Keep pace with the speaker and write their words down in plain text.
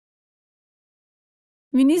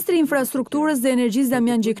Ministri i Infrastrukturës dhe Energjisë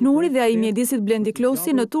Damian Gjiknuri dhe ai mjedisit Blendi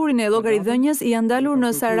në turin e llogaridhënies janë ndalur në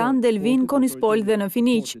Saranda, Delvinë, Konispol dhe në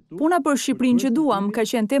Finiq. Puna për Shqipërinë që duam ka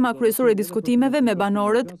qenë tema kryesore e diskutimeve me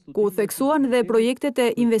banorët, ku u theksuan dhe projektet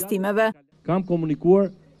e investimeve. Kam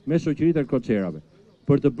komunikuar me shoqëritë e kroçerave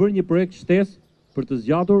për të bërë një projekt shtesë për të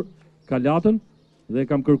zgjatur kalatën dhe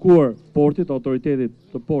kam kërkuar portit, autoritetit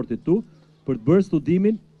të portit tu, për të bërë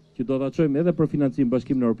studimin që do ta çojmë edhe për financim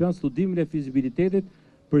Bashkimin Evropian, studimin e fizibilitetit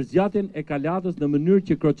për zgjatjen e kalatës në mënyrë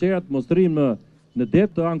që kroçerat mos rrinë në det,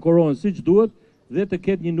 të ankorohen siç duhet dhe të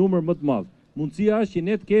ketë një numër më të madh. Mundësia është që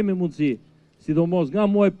ne të kemi mundësi, sidomos nga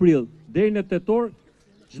muaji prill deri në tetor,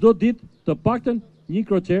 çdo ditë të paktën një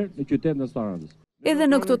kroçer në qytetin e Sarandës. Edhe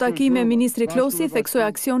në këto takime, Ministri Klosi theksoi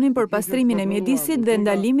aksionin për pastrimin e mjedisit dhe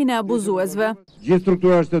ndalimin e abuzuesve. Gjithë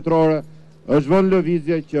struktura shtetërore është vënë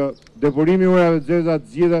lëvizje që depurimi i ujërave të zeza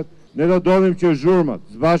të zgjidhet. Ne do donim që zhurmat,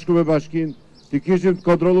 së bashku me bashkinë, të kishim të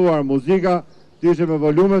kontrolluar muzika, të ishte me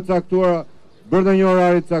volume të caktuara, brenda një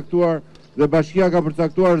orari të caktuar dhe bashkia ka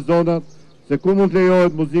përcaktuar zonat se ku mund të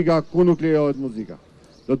lejohet muzika, ku nuk lejohet muzika.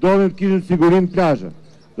 Do donim të kishim sigurinë plazhe.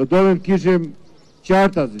 Do donim të kishim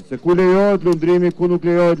qartazi se ku lejohet lundrimi, ku nuk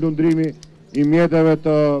lejohet lundrimi i mjeteve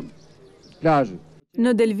të plazhit.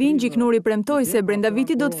 Në Delvinë, Gjiknuri premtoi se brenda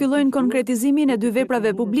vitit do të fillojnë konkretizimin e dy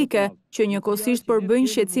veprave publike, që njëkohësisht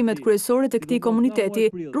përbëjnë shqetësimet kryesore të këtij komuniteti,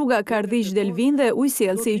 Rruga Kardhiq-Delvinë dhe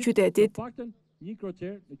ujësjellësi i qytetit.